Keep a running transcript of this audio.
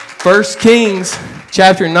1 Kings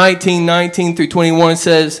chapter 19 through 21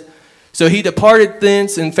 says, "So he departed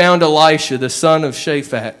thence and found Elisha, the son of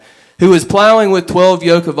Shaphat, who was plowing with 12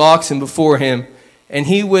 yoke of oxen before him, and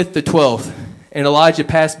he with the 12th. And Elijah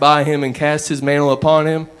passed by him and cast his mantle upon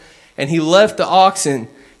him. And he left the oxen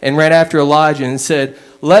and ran after Elijah and said,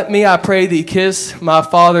 Let me, I pray thee, kiss my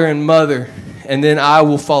father and mother, and then I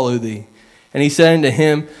will follow thee. And he said unto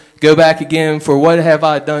him, Go back again, for what have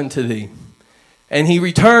I done to thee? And he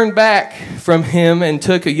returned back from him and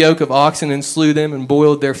took a yoke of oxen and slew them and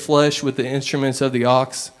boiled their flesh with the instruments of the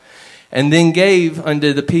ox, and then gave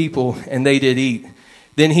unto the people, and they did eat.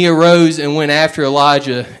 Then he arose and went after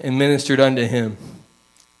Elijah and ministered unto him."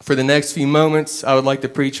 For the next few moments, I would like to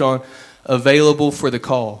preach on available for the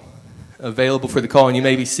call. Available for the call, and you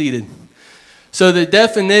may be seated. So the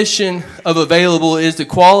definition of available is the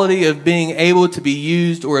quality of being able to be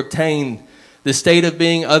used or obtained, the state of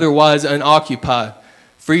being otherwise unoccupied,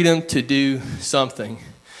 freedom to do something.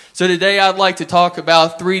 So today I'd like to talk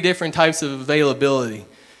about 3 different types of availability.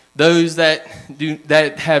 Those that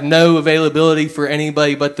have no availability for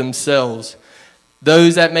anybody but themselves.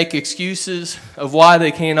 Those that make excuses of why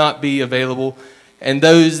they cannot be available. And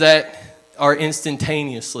those that are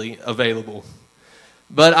instantaneously available.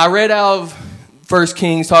 But I read out of 1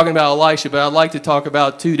 Kings talking about Elisha, but I'd like to talk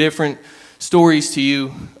about 2 different stories to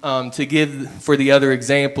you to give for the other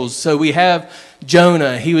examples. So we have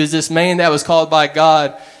Jonah. He was this man that was called by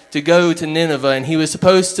God to go to Nineveh, and he was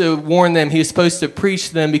supposed to warn them. He was supposed to preach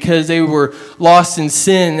to them because they were lost in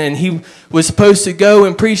sin, and he was supposed to go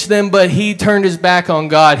and preach to them, but he turned his back on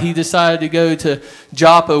God. He decided to go to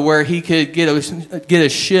Joppa, where he could get a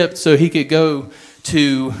ship so he could go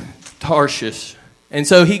to Tarshish. And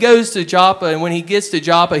so he goes to Joppa, and when he gets to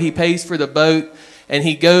Joppa, he pays for the boat, and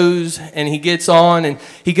he goes and he gets on, and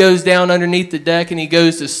he goes down underneath the deck, and he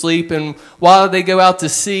goes to sleep. And while they go out to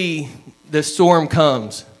sea, the storm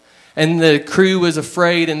comes. And the crew was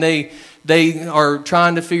afraid, and they are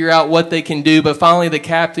trying to figure out what they can do. But finally the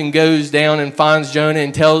captain goes down and finds Jonah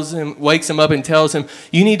and wakes him up and tells him,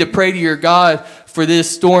 you need to pray to your God for this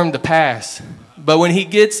storm to pass. But when he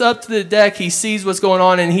gets up to the deck, he sees what's going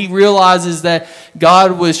on, and he realizes that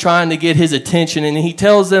God was trying to get his attention. And he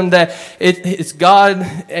tells them that it's God,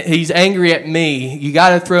 he's angry at me. You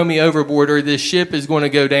got to throw me overboard or this ship is going to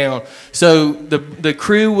go down. So the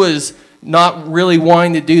crew was not really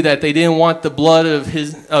wanting to do that. They didn't want the blood of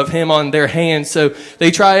him on their hands. So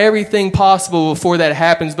they try everything possible before that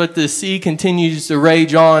happens, but the sea continues to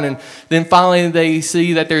rage on. And then finally they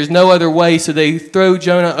see that there's no other way, so they throw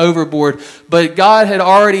Jonah overboard. But God had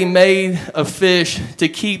already made a fish to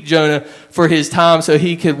keep Jonah for his time so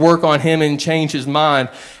he could work on him and change his mind.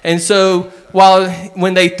 And so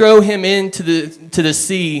when they throw him into the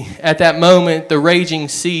sea, at that moment the raging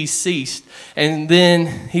sea ceased. And then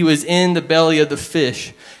he was in the belly of the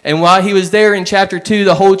fish. And while he was there in chapter 2,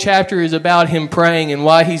 the whole chapter is about him praying. And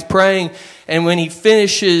while he's praying, and when he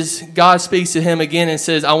finishes, God speaks to him again and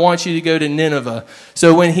says, I want you to go to Nineveh.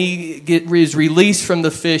 So when he is released from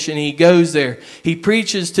the fish and he goes there, he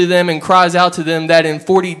preaches to them and cries out to them that in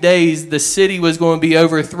 40 days the city was going to be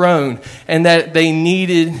overthrown and that they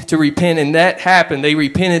needed to repent. And that happened. They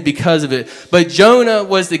repented because of it. But Jonah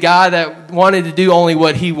was the guy that wanted to do only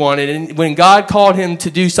what he wanted. And when God called him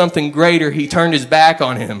to do something greater, he turned his back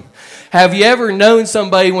on him. Have you ever known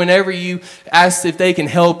somebody whenever you ask if they can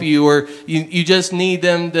help you, or you just need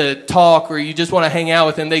them to talk, or you just want to hang out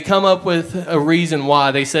with them, they come up with a reason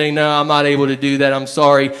why. They say, no, I'm not able to do that, I'm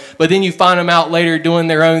sorry. But then you find them out later doing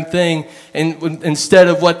their own thing and instead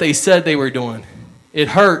of what they said they were doing. It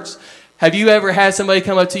hurts. Have you ever had somebody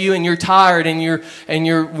come up to you and you're tired and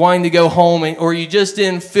you're wanting to go home, or you just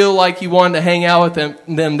didn't feel like you wanted to hang out with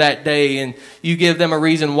them that day, and you give them a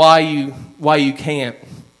reason why you can't?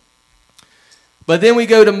 But then we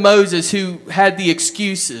go to Moses, who had the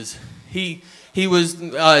excuses. He was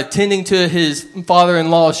tending to his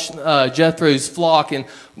father-in-law Jethro's flock, and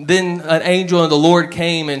then an angel of the Lord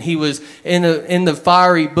came, and he was in the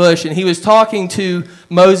fiery bush, and he was talking to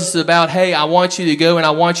Moses about, hey, I want you to go and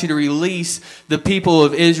I want you to release the people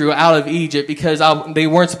of Israel out of Egypt because they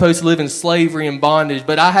weren't supposed to live in slavery and bondage,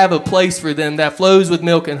 but I have a place for them that flows with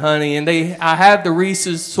milk and honey, and I have the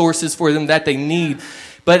resources for them that they need.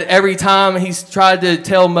 But every time he's tried to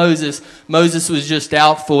tell Moses was just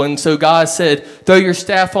doubtful. And so God said, throw your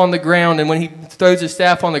staff on the ground. And when he throws his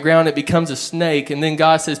staff on the ground, it becomes a snake. And then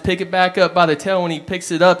God says, pick it back up by the tail. When he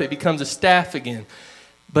picks it up, it becomes a staff again.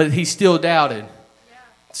 But he still doubted.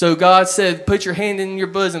 So God said, put your hand in your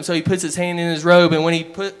bosom. So he puts his hand in his robe. And when he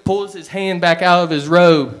pulls his hand back out of his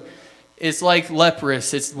robe, it's like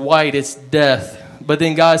leprous. It's white. It's death. But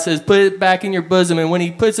then God says, put it back in your bosom. And when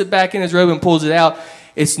he puts it back in his robe and pulls it out,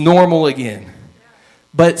 it's normal again.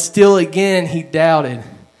 But still again, he doubted.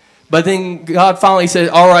 But then God finally said,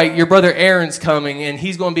 all right, your brother Aaron's coming, and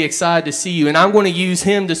he's going to be excited to see you. And I'm going to use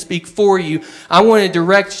him to speak for you. I want to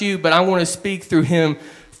direct you, but I want to speak through him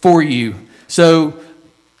for you. So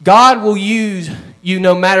God will use you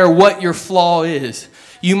no matter what your flaw is.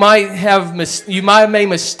 You might have made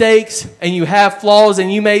mistakes and you have flaws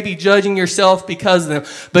and you may be judging yourself because of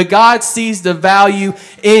them. But God sees the value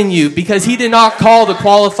in you because he did not call the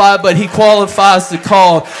qualified, but he qualifies the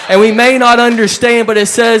called. And we may not understand, but it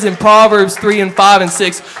says in Proverbs 3 and 5 and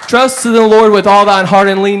 6, trust in the Lord with all thine heart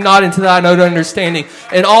and lean not into thine own understanding.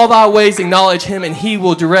 In all thy ways acknowledge him and he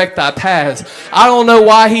will direct thy paths. I don't know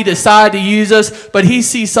why he decided to use us, but he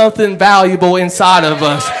sees something valuable inside of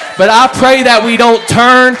us. But I pray that we don't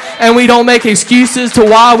turn and we don't make excuses to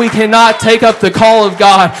why we cannot take up the call of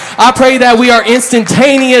God. I pray that we are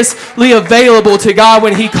instantaneously available to God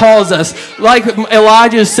when he calls us. Like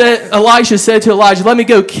Elisha said to Elijah, let me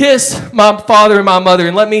go kiss my father and my mother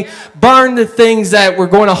and let me burn the things that were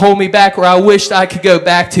going to hold me back or I wished I could go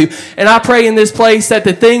back to. And I pray in this place that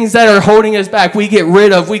the things that are holding us back, we get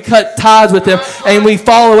rid of. We cut ties with them and we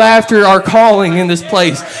follow after our calling in this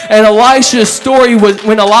place. And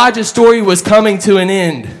when Elijah's story was coming to an end,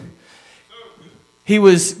 he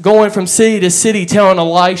was going from city to city telling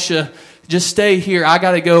Elisha, just stay here. I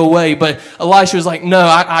got to go away. But Elisha was like, no,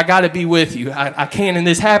 I got to be with you. I can't. And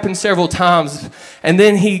this happened several times. And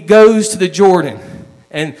then he goes to the Jordan.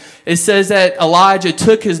 And it says that Elijah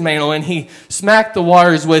took his mantle and he smacked the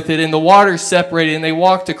waters with it, and the waters separated, and they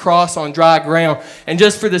walked across on dry ground. And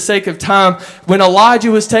just for the sake of time, when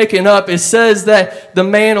Elijah was taken up, it says that the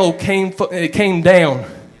mantle came down.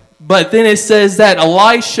 But then it says that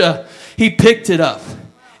Elisha, he picked it up.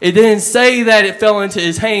 It didn't say that it fell into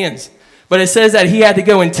his hands, but it says that he had to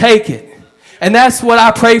go and take it. And that's what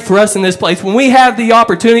I pray for us in this place. When we have the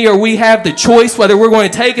opportunity or we have the choice whether we're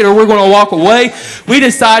going to take it or we're going to walk away, we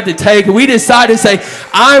decide to take it. We decide to say,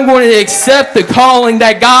 I'm going to accept the calling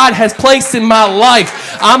that God has placed in my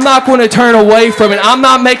life. I'm not going to turn away from it. I'm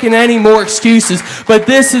not making any more excuses. But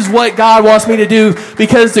this is what God wants me to do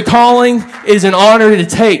because the calling is an honor to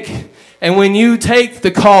take. And when you take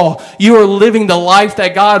the call, you are living the life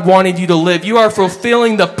that God wanted you to live. You are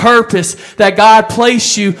fulfilling the purpose that God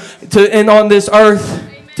placed you on this earth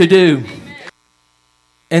to do.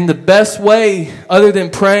 And the best way, other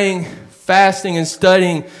than praying, fasting, and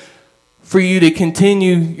studying, for you to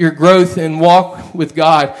continue your growth and walk with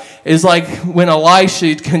God is like when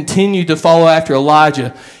Elisha continued to follow after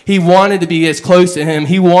Elijah. He wanted to be as close to him.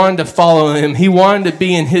 He wanted to follow him. He wanted to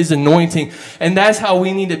be in his anointing. And that's how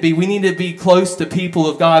we need to be. We need to be close to people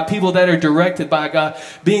of God, people that are directed by God,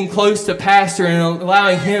 being close to pastor and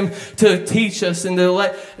allowing him to teach us and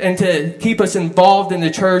to keep us involved in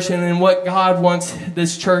the church and in what God wants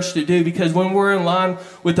this church to do. Because when we're in line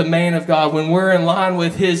with the man of God, when we're in line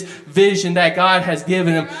with his vision that God has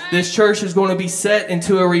given him, this church is going to be set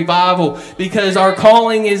into a revival, because our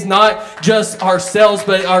calling is not just ourselves,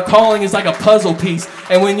 but our calling is like a puzzle piece.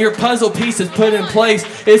 And when your puzzle piece is put in place,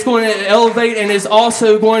 it's going to elevate and it's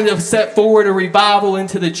also going to set forward a revival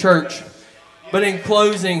into the church. But in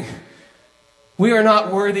closing, we are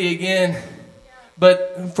not worthy again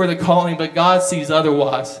but for the calling, but God sees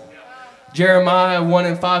otherwise. Jeremiah 1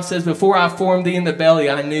 and 5 says, before I formed thee in the belly,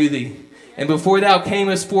 I knew thee. And before thou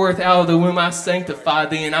camest forth out of the womb, I sanctified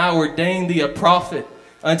thee, and I ordained thee a prophet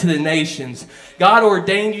unto the nations. God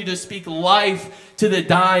ordained you to speak life to the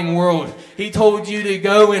dying world. He told you to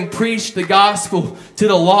go and preach the gospel to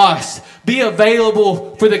the lost. Be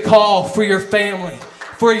available for the call for your family,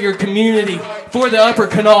 for your community, for the Upper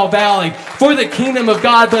Canal Valley, for the kingdom of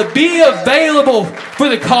God. But be available for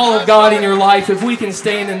the call of God in your life. If we can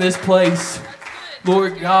stand in this place.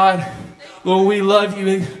 Lord God, Lord, we love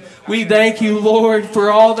you. We thank you, Lord,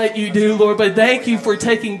 for all that you do, Lord. But thank you for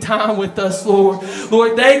taking time with us, Lord.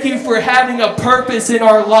 Lord, thank you for having a purpose in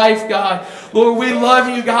our life, God. Lord, we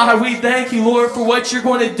love you, God. We thank you, Lord, for what you're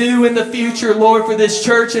going to do in the future, Lord, for this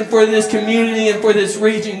church and for this community and for this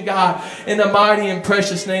region, God. In the mighty and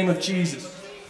precious name of Jesus.